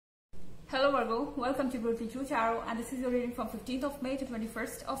Hello Virgo, welcome to VIRGO-THE Tarot, and this is your reading from 15th of May to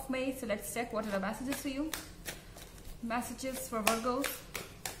 21st of May. So let's check what are the messages for you. Messages for Virgos.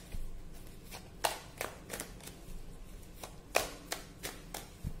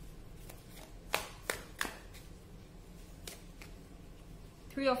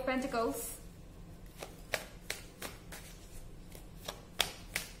 Three of Pentacles.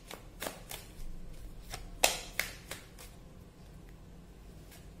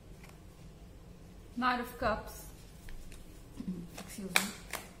 Knight of Cups. Excuse me.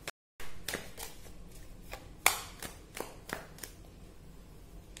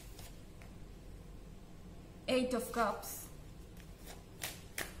 Eight of Cups.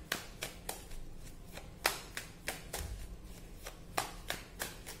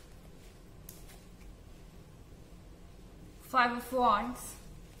 Five of Wands.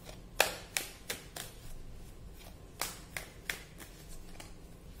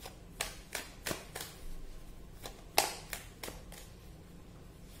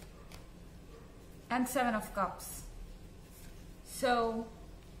 And Seven of Cups. So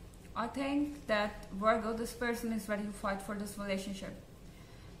I think that Virgo, this person is ready to fight for this relationship.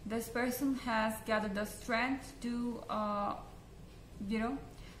 This person has gathered the strength to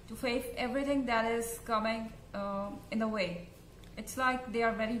to face everything that is coming in the way. It's like they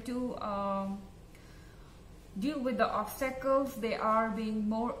are ready to deal with the obstacles. They are being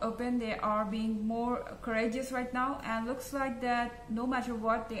more open, they are being more courageous right now, and looks like that no matter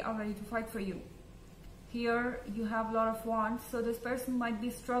what, they are ready to fight for you. Here you have a lot of wands, so this person might be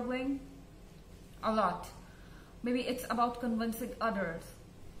struggling a lot. Maybe it's about convincing others,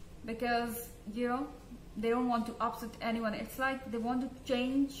 because they don't want to upset anyone. It's like they want to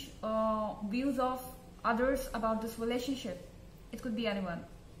change views of others about this relationship. It could be anyone,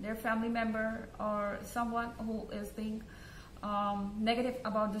 their family member or someone who is being negative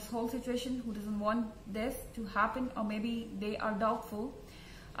about this whole situation, who doesn't want this to happen, or maybe they are doubtful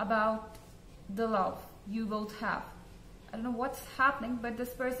about the love you both have. I don't know what's happening, but this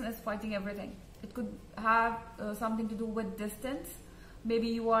person is fighting everything. It could have something to do with distance. Maybe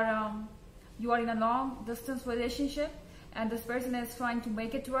you are in a long distance relationship, and this person is trying to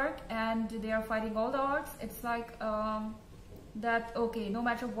make it work, and they are fighting all the odds. It's like that, okay, no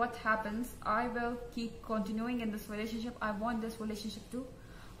matter what happens, I will keep continuing in this relationship. I want this relationship to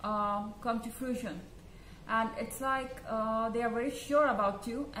come to fruition. And it's like they are very sure about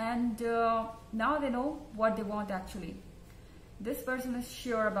you, and now they know what they want actually. This person is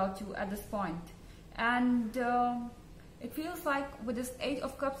sure about you at this point. And it feels like with this Eight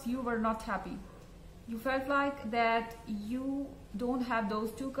of Cups, you were not happy. You felt like that you don't have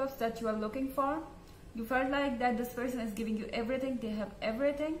those two cups that you are looking for. You felt like that this person is giving you everything. They have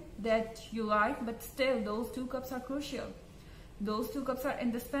everything that you like, but still those two cups are crucial. Those two cups are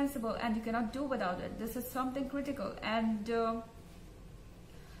indispensable, and you cannot do without it. This is something critical, and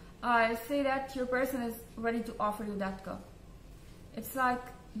I say that your person is ready to offer you that cup. It's like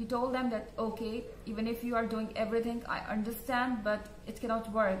you told them that, okay, even if you are doing everything, I understand, but it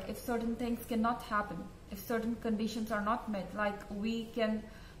cannot work if certain things cannot happen, if certain conditions are not met, like we can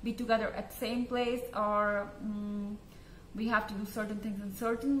be together at the same place, or we have to do certain things in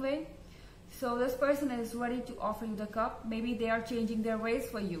certain way. So this person is ready to offer you the cup. Maybe they are changing their ways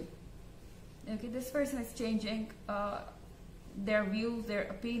for you. Okay, this person is changing their views, their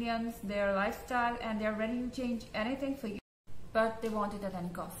opinions, their lifestyle, and they are ready to change anything for you. But they want it at any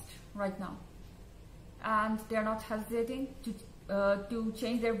cost right now. And they are not hesitating to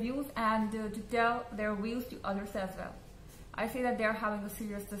change their views and to tell their views to others as well. I see that they are having a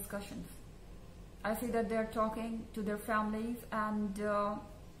serious discussions. I see that they are talking to their families, and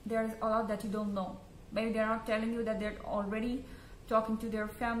there's a lot that you don't know. Maybe they're not telling you that they're already talking to their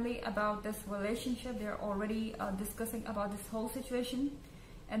family about this relationship. They're already discussing about this whole situation,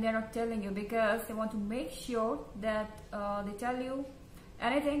 and they're not telling you because they want to make sure that they tell you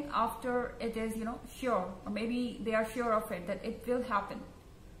anything after it is sure, or maybe they are sure of it, that it will happen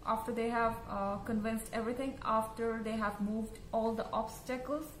after they have convinced everything, after they have moved all the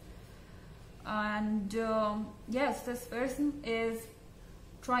obstacles. And yes, this person is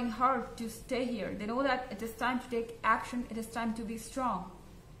trying hard to stay here. They know that it is time to take action. It is time to be strong.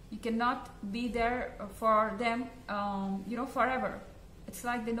 You cannot be there for them, forever. It's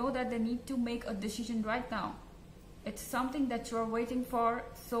like they know that they need to make a decision right now. It's something that you're waiting for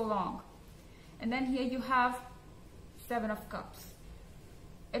so long. And then here you have Seven of Cups.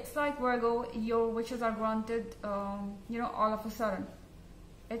 It's like, Virgo, your wishes are granted, all of a sudden.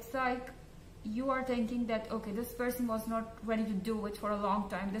 It's like you are thinking that, okay, this person was not ready to do it for a long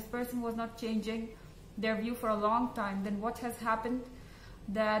time. This person was not changing their view for a long time. Then what has happened?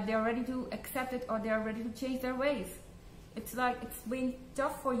 that they're ready to accept it or they're ready to change their ways. It's like it's being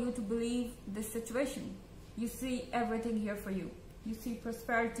tough for you to believe this situation. You see everything here for you. You see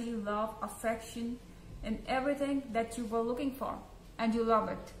prosperity, love, affection, and everything that you were looking for. And you love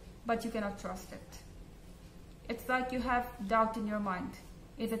it, but you cannot trust it. It's like you have doubt in your mind.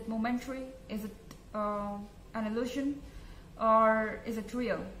 Is it momentary? Is it an illusion? Or is it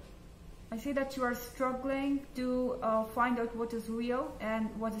real? I see that you are struggling to find out what is real and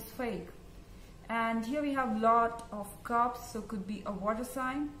what is fake. And here we have lot of cups, so it could be a water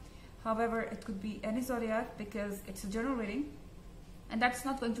sign. However, it could be any zodiac because it's a general reading. And that's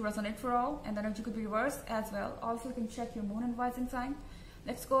not going to resonate for all. And the energy could be reversed as well. Also, you can check your moon and rising sign.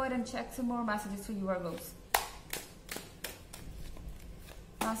 Let's go ahead and check some more messages for you Virgos.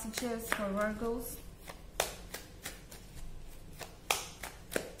 Messages for Virgos.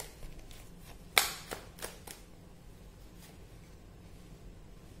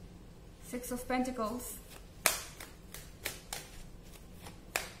 Six of Pentacles.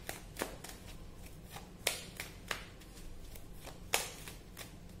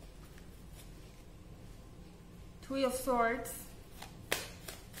 Three of Swords.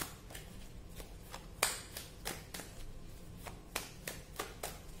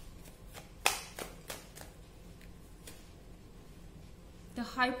 The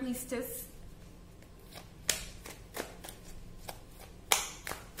High Priestess.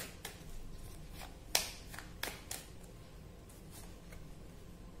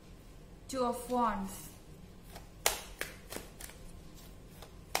 Two of Wands.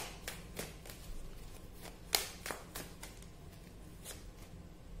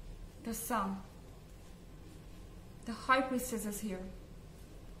 The Sun. The High Priestess is here.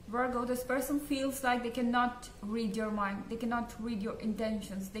 Virgo, this person feels like they cannot read your mind. They cannot read your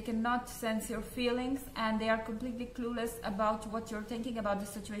intentions. They cannot sense your feelings, and they are completely clueless about what you're thinking about the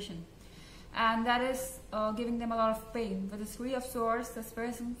situation. And that is giving them a lot of pain. With the Three of Swords, this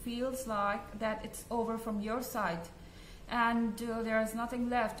person feels like that it's over from your side. And there is nothing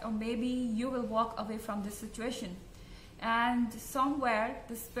left. Or maybe you will walk away from this situation. And somewhere,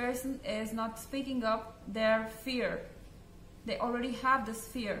 this person is not speaking up their fear. They already have this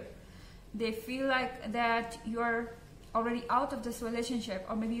fear. They feel like that you're already out of this relationship,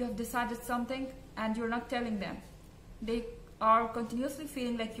 or maybe you have decided something and you're not telling them. They are continuously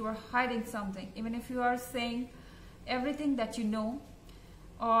feeling like you are hiding something, even if you are saying everything that you know,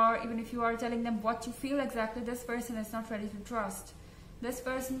 or even if you are telling them what you feel exactly. This person is not ready to trust. This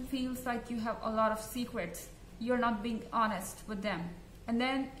person feels like you have a lot of secrets. You're not being honest with them. And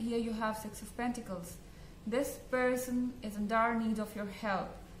then here you have Six of Pentacles. This person is in dire need of your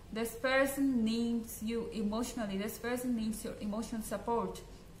help. This person needs you emotionally. This person needs your emotional support.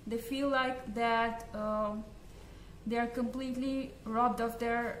 They feel like that they are completely robbed of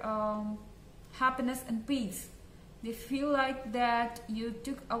their happiness and peace. They feel like that you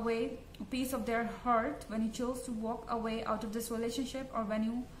took away a piece of their heart when you chose to walk away out of this relationship, or when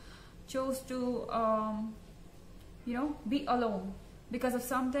you chose to be alone because of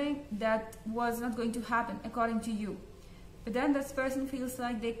something that was not going to happen according to you. But then this person feels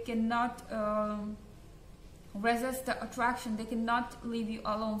like they cannot resist the attraction. They cannot leave you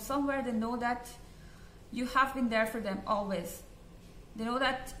alone. Somewhere they know that you have been there for them always. They know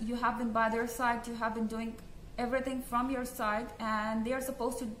that you have been by their side. You have been doing everything from your side, and they are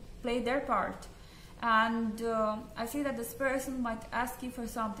supposed to play their part. And I see that this person might ask you for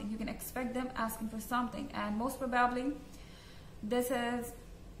something. You can expect them asking for something, and most probably this is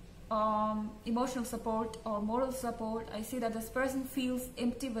emotional support or moral support. I see that this person feels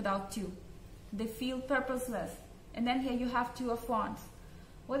empty without you. They feel purposeless. And then here you have Two of Wands.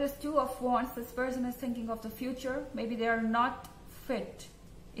 With this Two of Wands, this person is thinking of the future. Maybe they are not fit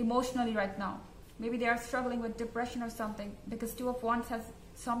emotionally right now. Maybe they are struggling with depression or something, because Two of Wands has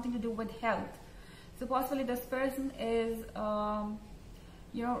something to do with health. So possibly this person is,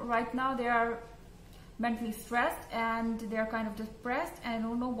 right now they are mentally stressed and they are kind of depressed and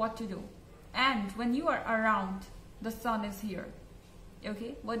don't know what to do. And when you are around, the Sun is here.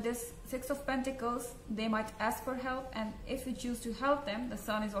 Okay, with this Six of Pentacles, they might ask for help, and if you choose to help them, the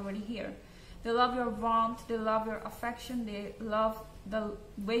Sun is already here. They love your warmth, they love your affection, they love the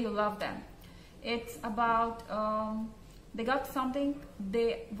way you love them. It's about, they got something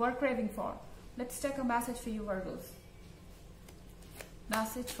they were craving for. Let's take a message for you Virgos.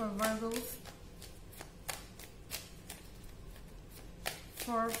 Message for Virgos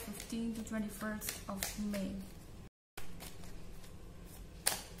for 15th to 21st of May.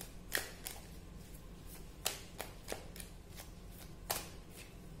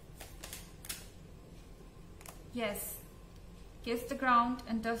 Yes, kiss the ground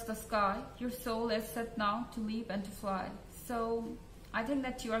and touch the sky. Your soul is set now to leap and to fly. So I think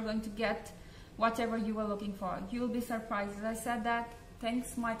that you are going to get whatever you are looking for. You will be surprised. As I said, that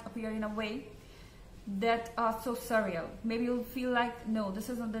things might appear in a way that are so surreal. Maybe you'll feel like, no, this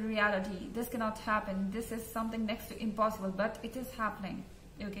isn't the reality. This cannot happen. This is something next to impossible, but it is happening.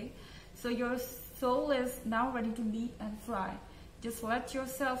 Okay? So your soul is now ready to leap and fly. Just let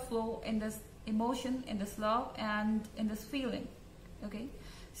yourself flow in this emotion, in this love, and in this feeling. Okay?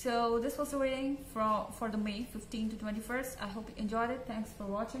 So this was the reading for the May 15 to 21st. I hope you enjoyed it. Thanks for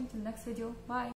watching. Till next video. Bye.